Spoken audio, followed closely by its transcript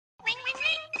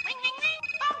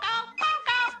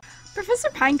Professor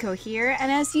Pineco here,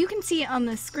 and as you can see on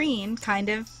the screen, kind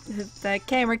of, the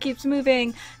camera keeps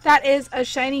moving, that is a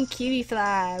shiny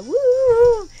Cutiefly.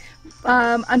 Woo!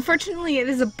 Unfortunately, it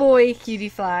is a boy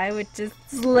Cutiefly, which is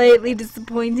slightly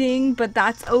disappointing, but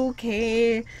that's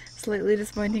okay. Slightly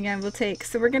disappointing I will take.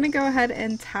 So we're going to go ahead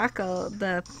and tackle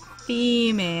the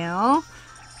female.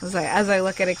 As I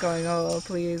look at it going, oh,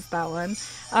 please, that one.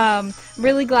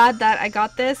 Really glad that I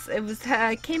got this. It was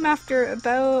came after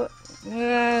about,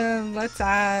 let's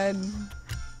add,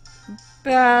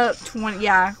 about 20,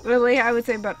 yeah, really, I would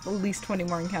say about at least 20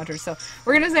 more encounters. So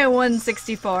we're going to say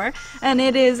 164, and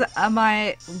it is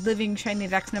my living shiny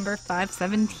dex number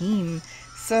 517.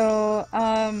 So,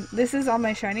 this is on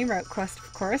my shiny route quest,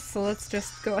 of course, so let's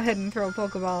just go ahead and throw a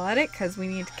Pokeball at it, because we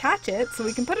need to catch it, so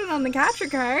we can put it on the capture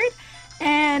card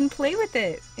and play with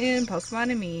it in Pokemon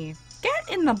and Me. Get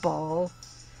in the ball.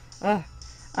 Ugh.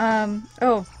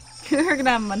 Oh, we're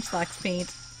gonna have Munchlax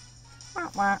paint.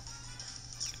 Wah, wah.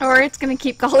 Or it's gonna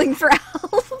keep calling for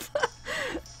help.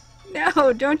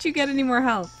 No, don't you get any more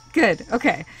help. Good,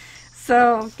 okay.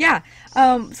 So, yeah.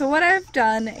 So what I've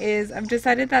done is I've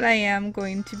decided that I am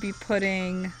going to be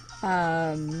putting,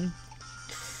 I am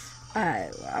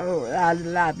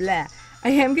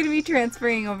going to be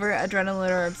transferring over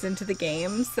Adrenaline Orbs into the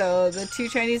game. So the two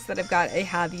shinies that I've got, I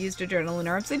have used Adrenaline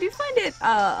Orbs. I do find it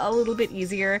a little bit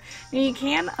easier. Now, you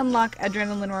can unlock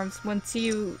Adrenaline Orbs once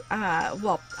you,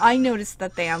 well, I noticed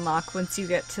that they unlock once you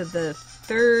get to the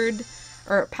third,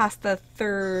 or past the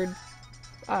third,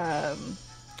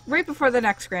 right before the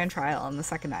next Grand Trial on the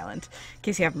second island, in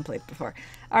case you haven't played before.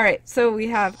 Alright, so we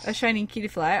have a shiny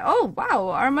Cutiefly. Oh, wow,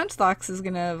 our Munchlax is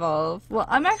going to evolve. Well,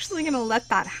 I'm actually going to let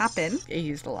that happen. I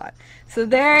used a lot. So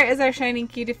there is our shiny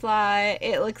Cutiefly.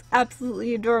 It looks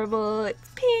absolutely adorable. It's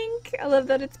pink. I love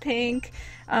that it's pink.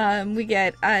 We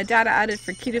get data added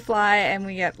for Cutiefly, and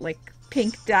we get, like,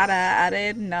 pink data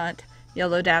added, not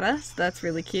yellow data, so that's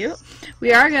really cute.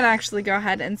 We are going to actually go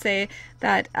ahead and say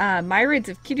that myriads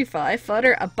of Cutiefly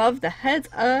flutter above the heads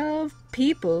of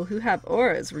people who have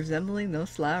auras resembling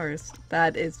those flowers.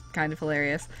 That is kind of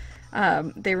hilarious.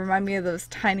 They remind me of those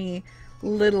tiny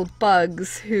little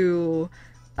bugs who,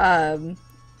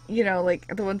 you know,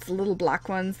 like the little black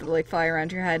ones that like fly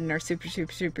around your head and are super,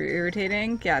 super, super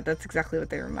irritating. Yeah, that's exactly what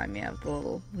they remind me of, the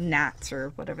little gnats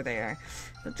or whatever they are.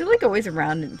 But they're like always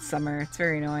around in summer. It's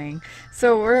very annoying.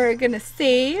 So we're gonna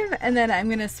save, and then I'm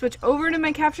gonna switch over to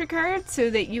my capture card so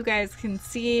that you guys can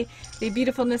see the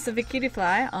beautifulness of a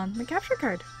Cutiefly on the capture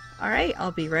card. Alright,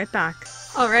 I'll be right back.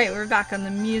 Alright, we're back on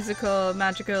the magical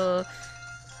the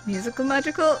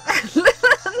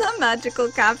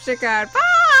magical capture card.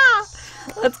 Ah!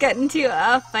 Let's get into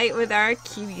a fight with our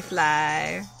Cutiefly.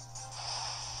 I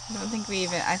think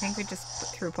we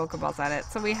just threw Pokeballs at it.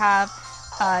 So we have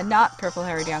not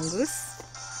purple-haired Yangoose,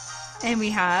 and we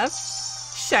have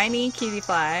shiny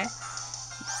Cutiefly.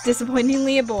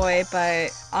 Disappointingly a boy,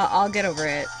 but I'll get over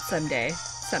it someday.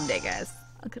 Someday, guys.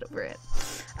 I'll get over it.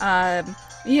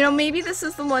 You know, maybe this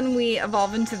is the one we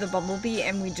evolve into the Bumblebee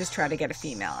and we just try to get a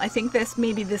female. I think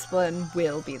maybe this one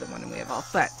will be the one we evolve,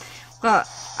 but, well,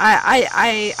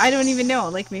 I don't even know.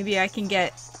 Like, maybe I can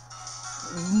get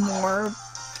more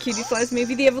Cutieflies.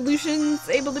 Maybe the evolution's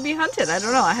able to be hunted. I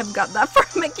don't know. I haven't got that far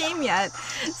in the game yet.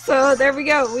 So, there we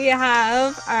go. We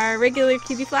have our regular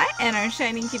Cutiefly and our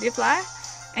shiny Cutiefly.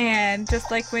 And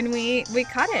just like when we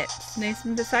caught it, nice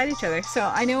and beside each other. So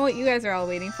I know what you guys are all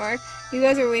waiting for. You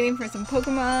guys are waiting for some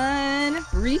Pokemon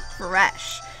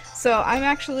Refresh. So I'm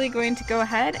actually going to go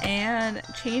ahead and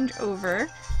change over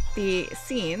the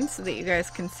scene so that you guys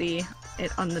can see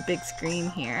it on the big screen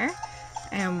here.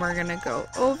 And we're gonna go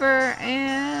over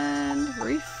and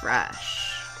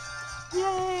refresh.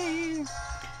 Yay!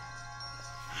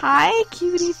 Hi,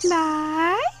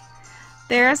 Cutiefly!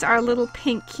 There's our little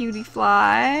pink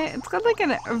Cutiefly. It's got like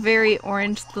a very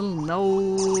orange little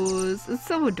nose. It's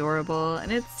so adorable,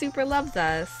 and it super loves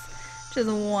us. Just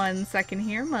 1 second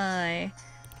here, my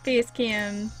face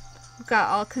cam got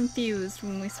all confused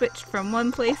when we switched from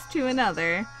one place to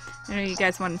another. I know you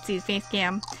guys want to see the face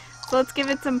cam. So let's give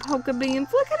it some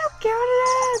Pokebeans. Look at how cute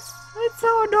it is! It's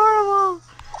so adorable!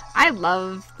 I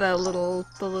love the little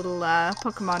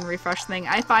Pokemon Refresh thing.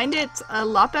 I find it a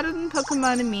lot better than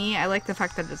Pokemon and Me. I like the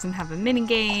fact that it doesn't have a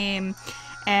minigame,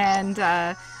 and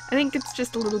I think it's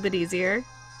just a little bit easier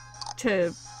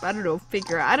to, I don't know,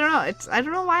 figure out. I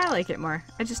don't know why I like it more.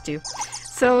 I just do.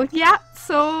 So yeah,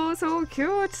 so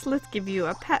cute. Let's give you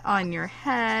a pet on your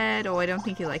head. Oh, I don't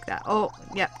think you like that. Oh,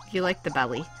 yep, you like the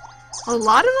belly. A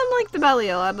lot of them like the belly.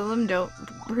 A lot of them don't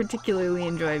particularly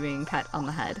enjoy being pet on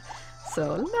the head.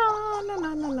 So, la la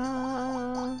la la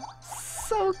la.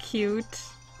 cute.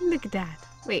 Look at that.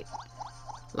 Wait.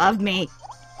 Love me.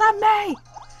 Love me!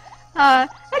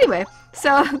 Anyway,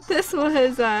 so this was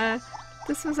our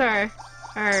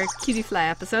Cutiefly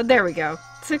episode. There we go.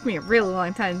 It took me a really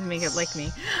long time to make it like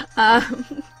me.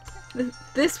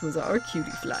 This was our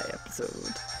Cutiefly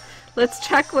episode. Let's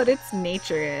check what its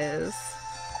nature is.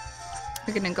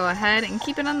 We're gonna go ahead and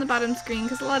keep it on the bottom screen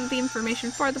because a lot of the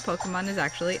information for the Pokemon is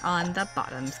actually on the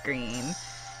bottom screen.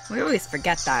 We always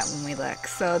forget that when we look.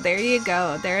 So there you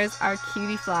go. There's our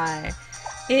Cutiefly.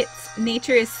 Its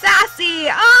nature is sassy!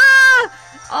 Ah!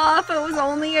 Oh, if it was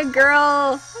only a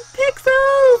girl!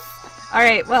 Pixels!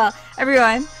 Alright, well,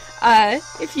 everyone,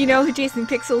 if you know who Jason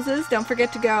Pixels is, don't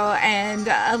forget to go and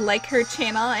like her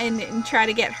channel and try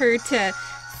to get her to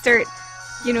start,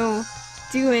 you know,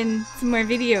 doing some more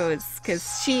videos,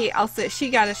 because she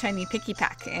got a shiny picky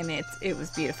pack and it was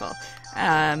beautiful.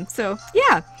 So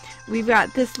yeah, we've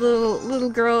got this little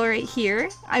girl right here.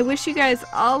 I wish you guys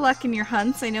all luck in your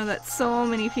hunts. I know that so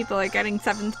many people are getting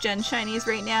 7th gen shinies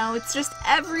right now. It's just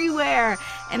everywhere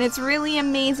and it's really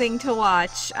amazing to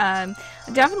watch. I'm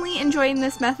definitely enjoying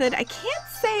this method. I can't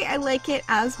say I like it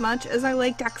as much as I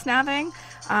like Dexnaving.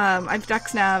 I've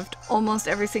Dexnaved almost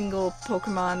every single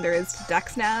Pokemon there is to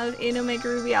Dexnav in Omega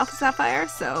Ruby Alpha Sapphire,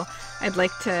 so I'd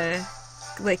like to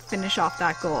finish off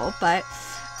that goal. But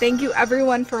thank you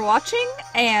everyone for watching,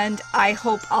 and I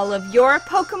hope all of your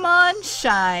Pokemon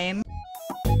shine!